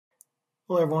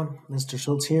Hello everyone, Mr.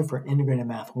 Schultz here for Integrated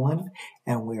Math 1,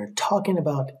 and we are talking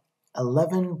about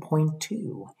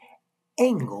 11.2,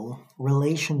 angle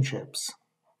relationships.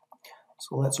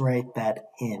 So let's write that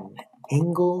in,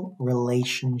 angle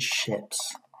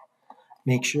relationships.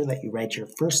 Make sure that you write your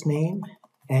first name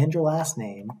and your last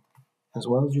name, as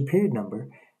well as your period number,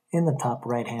 in the top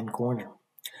right-hand corner.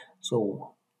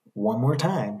 So one more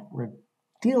time, we're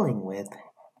dealing with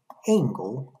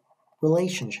angle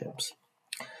relationships.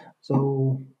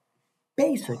 So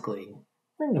basically,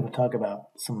 we're going to talk about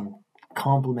some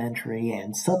complementary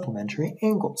and supplementary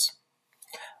angles.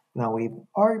 Now, we've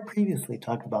already previously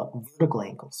talked about vertical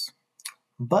angles,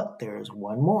 but there's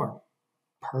one more,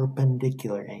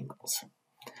 perpendicular angles.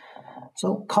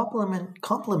 So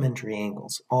complementary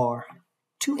angles are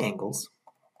two angles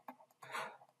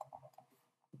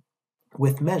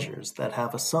with measures that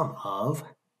have a sum of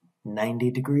 90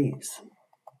 degrees.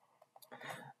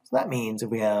 So that means if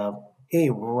we have a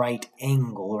right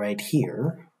angle right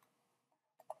here,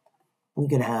 we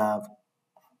could have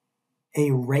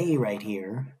a ray right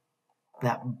here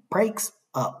that breaks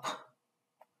up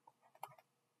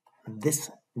this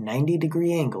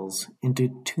 90-degree angles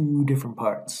into two different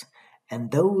parts.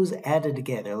 And those added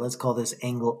together, let's call this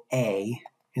angle A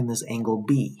and this angle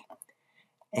B.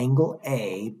 Angle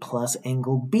A plus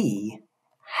angle B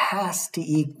has to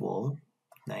equal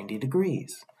 90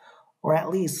 degrees. Or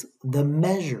at least the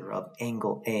measure of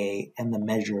angle A and the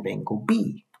measure of angle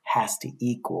B has to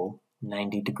equal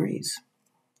 90 degrees.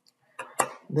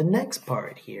 The next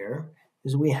part here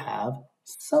is we have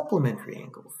supplementary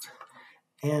angles.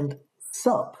 And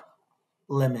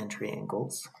supplementary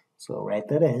angles, so write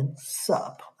that in,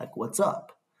 sup, like what's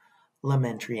up.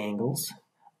 Lementary angles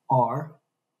are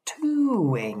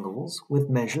two angles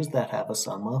with measures that have a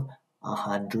sum of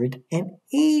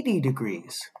 180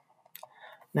 degrees.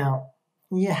 Now,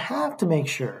 you have to make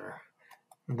sure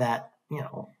that,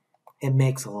 it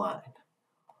makes a line.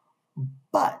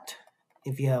 But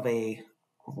if you have a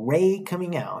ray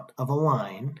coming out of a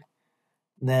line,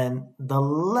 then the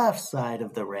left side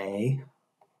of the ray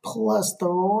plus the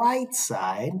right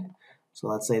side, so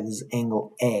let's say this is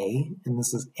angle A and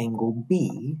this is angle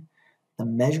B, the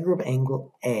measure of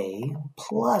angle A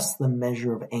plus the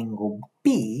measure of angle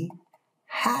B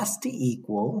has to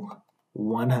equal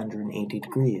 180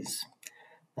 degrees.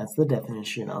 That's the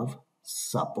definition of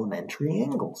supplementary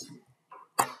angles.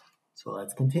 So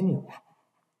let's continue.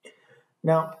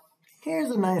 Now, here's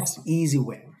a nice easy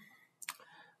way.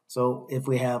 So if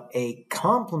we have a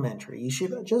complementary, you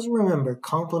should just remember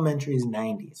complementary is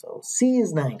 90. So C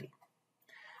is 90.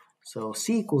 So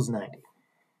C equals 90.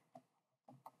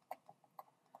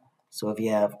 So if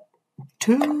you have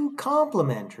two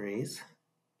complementaries,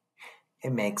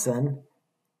 it makes an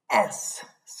S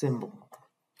symbol.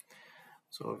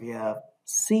 So if you have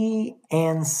C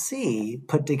and C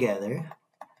put together,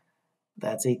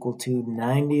 that's equal to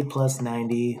 90 plus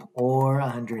 90 or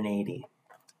 180.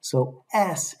 So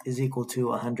S is equal to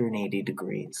 180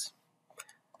 degrees.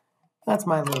 That's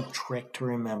my little trick to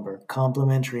remember.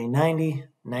 Complementary 90,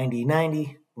 90,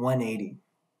 90, 180.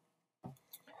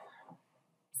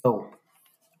 So,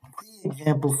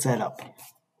 pre-example setup.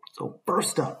 So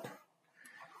first up,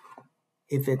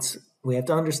 we have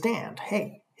to understand,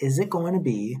 hey, is it going to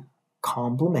be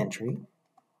complementary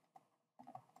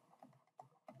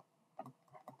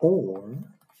or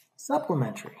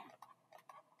supplementary?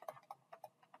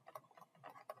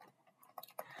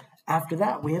 After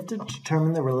that, we have to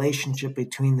determine the relationship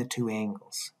between the two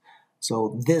angles.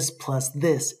 So this plus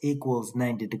this equals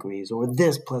 90 degrees, or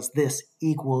this plus this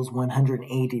equals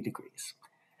 180 degrees.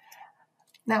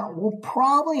 Now, we'll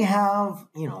probably have,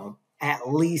 at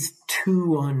least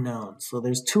two unknowns. So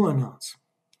there's two unknowns.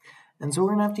 And so we're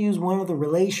going to have to use one of the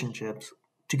relationships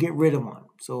to get rid of one.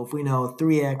 So if we know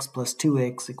 3x plus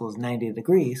 2x equals 90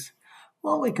 degrees,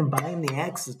 well, we combine the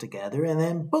x's together and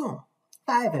then boom,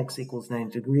 5x equals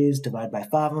 90 degrees, divide by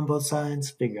 5 on both sides,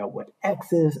 figure out what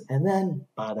x is, and then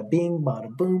bada bing,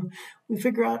 bada boom, we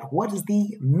figure out what is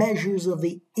the measures of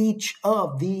each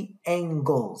of the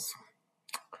angles.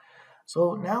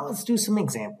 So now let's do some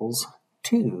examples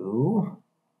to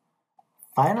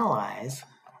finalize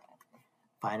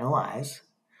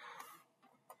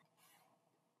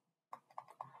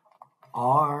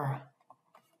our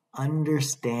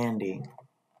understanding.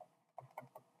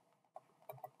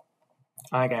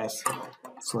 All right, guys,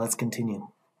 so let's continue.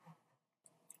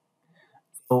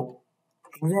 So,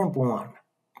 example 1,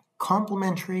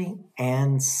 complementary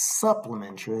and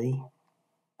supplementary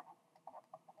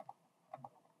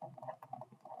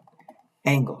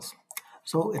angles.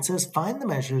 So it says find the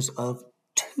measures of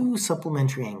two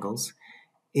supplementary angles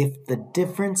if the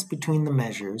difference between the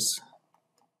measures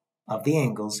of the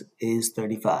angles is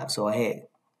 35. So hey,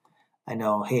 I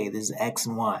know, hey, this is x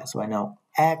and y. So I know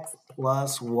x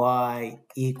plus y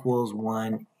equals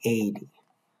 180.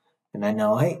 And I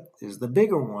know, hey, this is the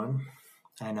bigger one.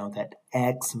 I know that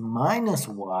x minus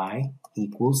y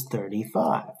equals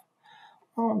 35.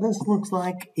 Well, this looks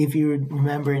like, if you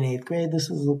remember in 8th grade, this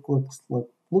is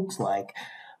looks like,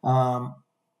 what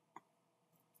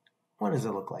does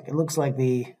it look like? It looks like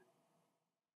the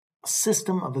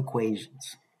system of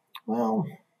equations. Well,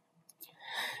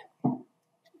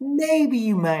 maybe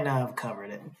you might not have covered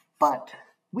it, but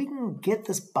we can get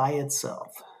this by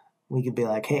itself. We could be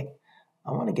like, hey,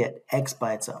 I want to get x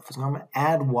by itself, so I'm going to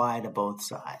add y to both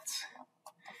sides.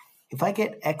 If I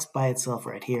get x by itself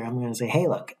right here, I'm going to say, hey,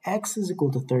 look, x is equal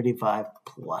to 35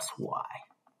 plus y.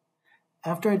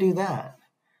 After I do that,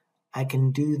 I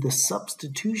can do the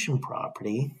substitution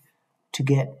property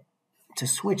to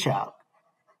switch out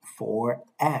for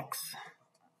x.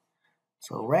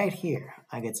 So right here,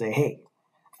 I could say, hey,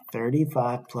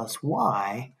 35 plus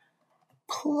y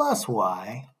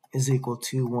is equal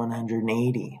to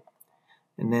 180.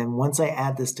 And then once I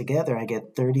add this together, I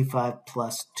get 35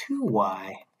 plus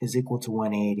 2y is equal to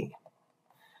 180.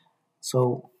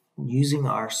 So using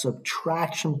our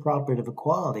subtraction property of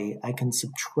equality, I can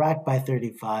subtract by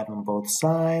 35 on both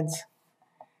sides,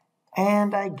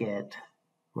 and I get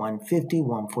 150,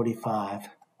 145.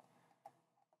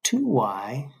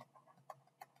 2y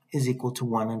is equal to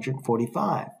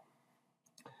 145.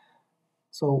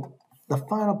 So the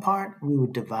final part, we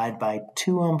would divide by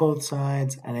 2 on both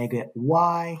sides, and I get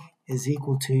y is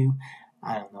equal to,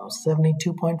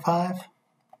 72.5.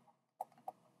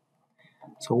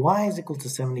 So y is equal to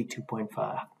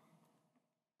 72.5.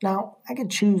 Now, I can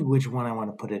choose which one I want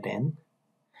to put it in,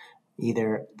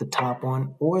 either the top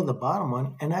one or the bottom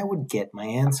one, and I would get my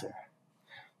answer.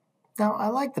 Now, I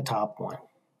like the top one.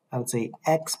 I would say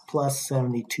x plus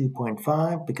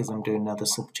 72.5, because I'm doing another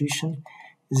substitution,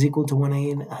 is equal to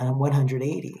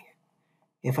 180.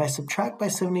 If I subtract by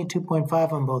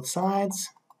 72.5 on both sides,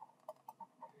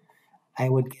 I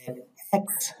would get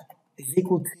x is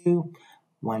equal to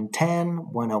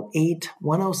 110, 108,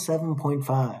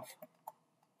 107.5.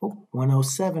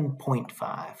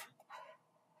 107.5.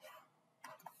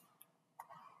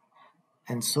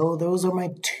 And so those are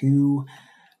my two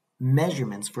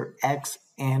measurements for x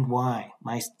and y.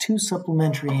 My two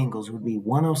supplementary angles would be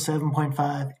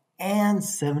 107.5 and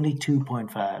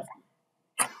 72.5.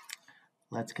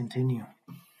 Let's continue.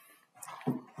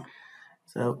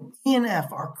 So E and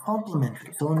F are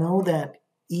complementary. So know that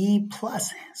E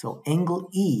plus, so angle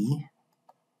E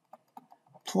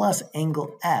plus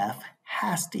angle F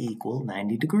has to equal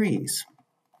 90 degrees.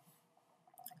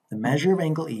 The measure of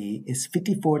angle E is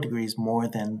 54 degrees more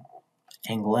than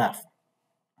angle F.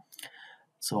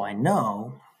 So I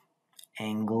know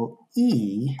angle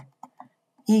E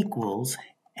equals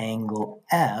angle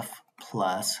F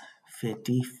plus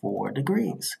 54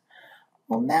 degrees.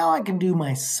 Well, now I can do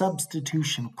my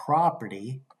substitution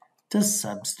property to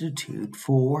substitute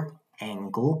for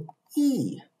angle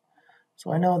E.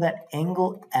 So I know that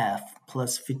angle F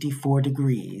plus 54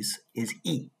 degrees is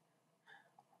E,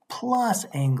 plus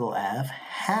angle F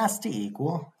has to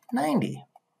equal 90.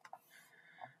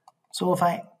 So if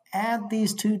I add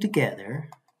these two together,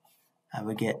 I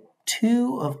would get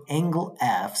 2 of angle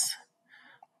F's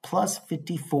plus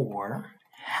 54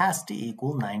 has to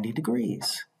equal 90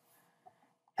 degrees.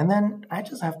 And then I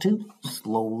just have to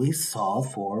slowly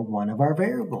solve for one of our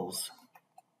variables.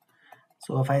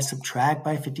 So if I subtract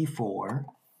by 54,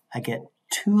 I get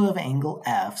 2 of angle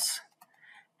F's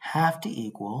have to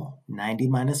equal 90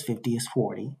 minus 50 is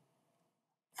 40.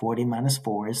 40 minus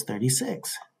 4 is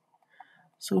 36.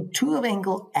 So 2 of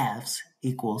angle F's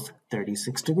equals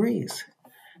 36 degrees.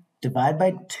 Divide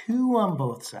by 2 on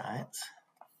both sides,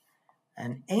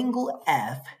 and angle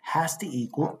F has to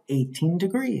equal 18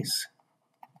 degrees.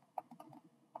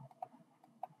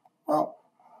 Well,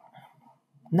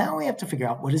 now we have to figure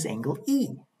out what is angle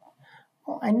E.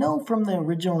 Well, I know from the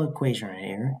original equation right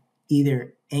here,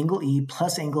 either angle E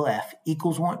plus angle F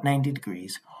equals 90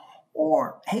 degrees,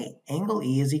 or, hey, angle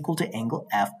E is equal to angle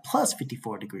F plus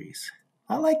 54 degrees.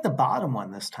 I like the bottom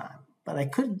one this time, but I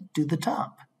could do the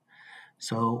top.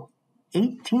 So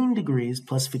 18 degrees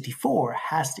plus 54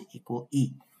 has to equal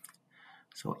E.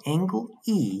 So angle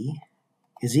E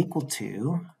is equal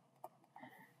to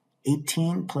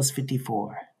 18 plus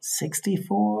 54,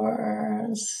 64,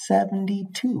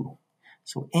 72.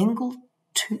 So angle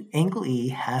E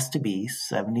has to be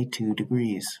 72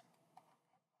 degrees.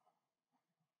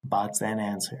 Box that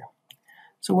answer.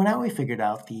 So now we figured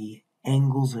out the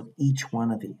angles of each one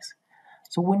of these.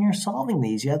 So when you're solving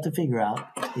these, you have to figure out,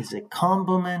 is it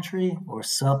complementary or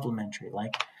supplementary?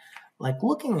 Like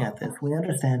looking at this, we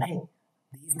understand, hey,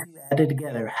 these two added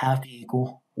together have to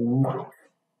equal what?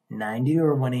 90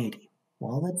 or 180?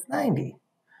 Well, that's 90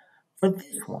 for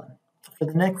this one. For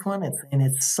the next one, it's saying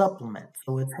it's supplement.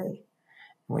 So it's, hey,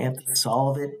 we have to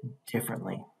solve it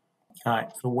differently. All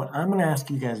right, so what I'm going to ask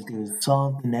you guys to do is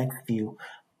solve the next few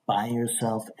by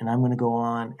yourself, and I'm going to go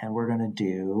on and we're going to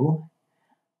do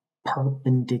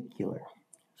perpendicular.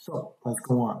 So let's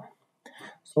go on.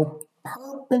 So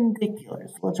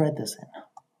perpendiculars, let's write this in.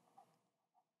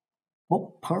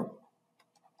 Well,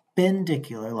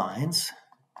 perpendicular lines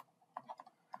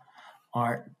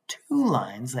are two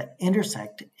lines that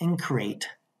intersect and create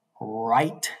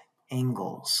right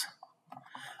angles,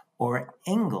 or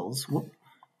angles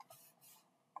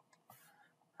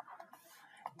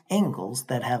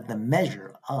that have the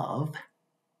measure of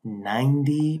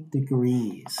 90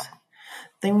 degrees.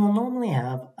 They will normally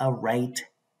have a right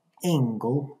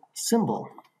angle symbol.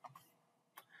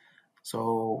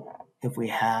 So if we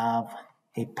have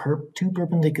two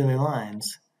perpendicular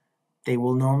lines, they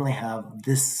will normally have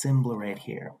this symbol right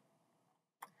here.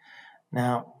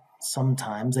 Now,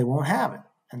 sometimes they won't have it,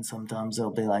 and sometimes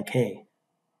they'll be like, hey,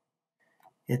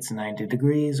 it's 90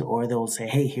 degrees, or they'll say,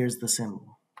 hey, here's the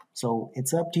symbol. So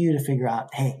it's up to you to figure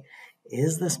out, hey,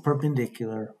 is this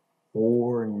perpendicular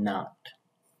or not?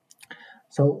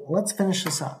 So let's finish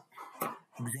this up.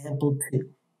 Example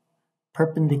 2,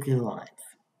 perpendicular lines.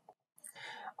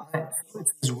 All right, so it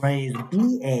says rays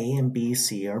BA and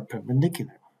BC are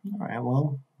perpendicular. All right,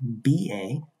 well,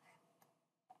 BA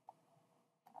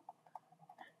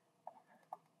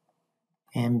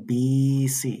and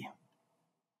BC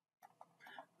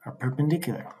are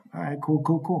perpendicular. All right,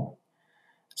 cool.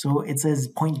 So it says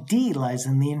point D lies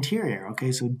in the interior.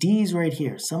 Okay, so D is right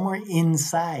here, somewhere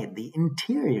inside the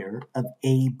interior of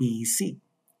ABC.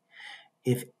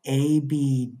 If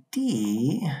ABD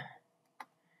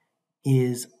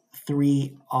is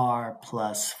 3R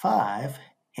plus 5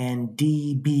 and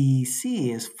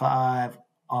DBC is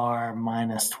 5R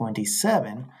minus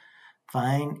 27,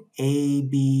 find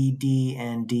ABD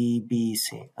and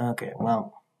DBC. Okay,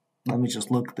 well, let me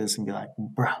just look at this and be like,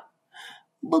 bro,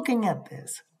 looking at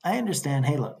this, I understand,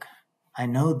 hey, look, I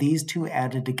know these two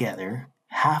added together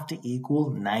have to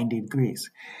equal 90 degrees.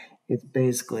 It's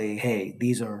basically, hey,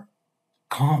 these are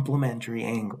complementary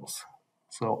angles.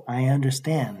 So I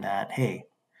understand that, hey,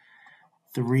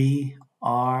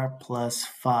 3R plus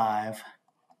 5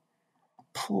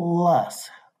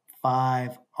 plus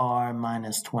 5R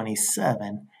minus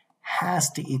 27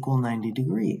 has to equal 90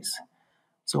 degrees.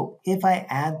 So if I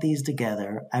add these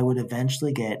together, I would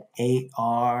eventually get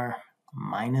 8R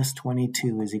minus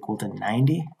 22 is equal to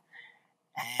 90.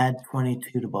 Add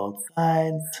 22 to both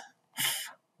sides.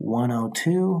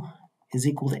 102 is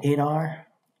equal to 8R.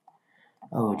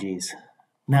 Oh, geez.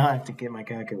 Now I have to get my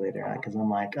calculator out because I'm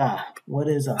like, what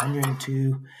is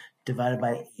 102 divided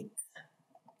by 8?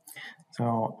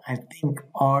 So I think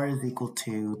R is equal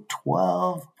to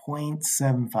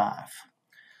 12.75.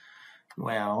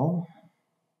 Well,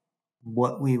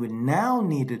 what we would now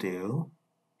need to do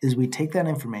is we take that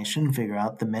information and figure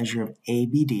out the measure of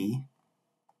ABD,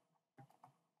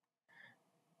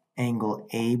 angle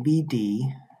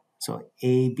ABD. So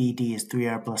ABD is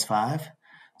 3R plus 5.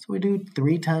 So we do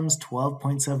 3 times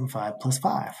 12.75 plus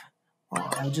 5. Well,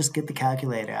 I'll just get the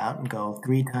calculator out and go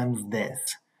 3 times this.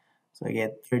 So I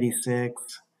get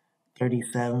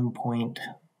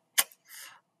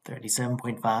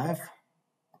 37.5,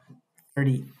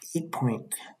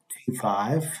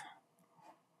 38.25,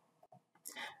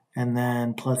 and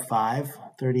then plus 5,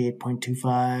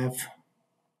 38.25.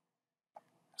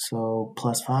 So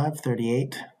plus 5,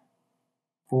 38,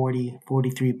 40,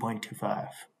 43.25.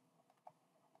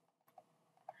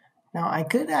 Now I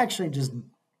could actually just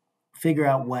figure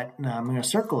out what, no, I'm going to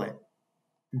circle it.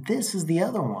 This is the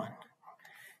other one.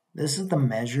 This is the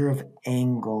measure of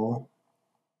angle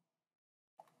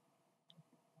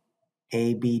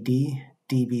ABD,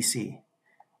 DBC.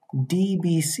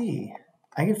 DBC,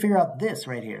 I can figure out this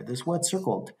right here. This is what's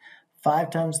circled. 5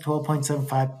 times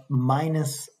 12.75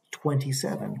 minus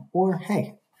 27. Or,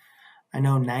 hey, I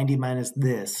know 90 minus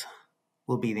this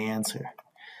will be the answer.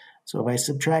 So if I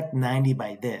subtract 90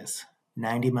 by this,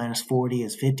 90 minus 40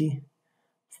 is 50,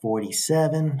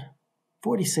 47,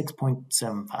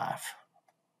 46.75.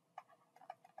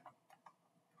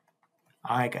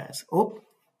 All right, guys. Oh,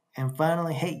 and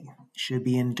finally, hey, should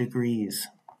be in degrees.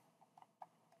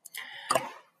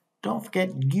 Don't forget,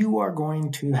 you are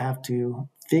going to have to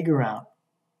figure out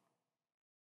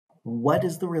what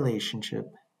is the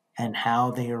relationship and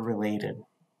how they are related.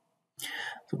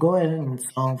 So go ahead and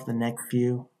solve the next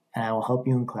few, and I will help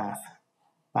you in class.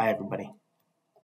 Bye, everybody.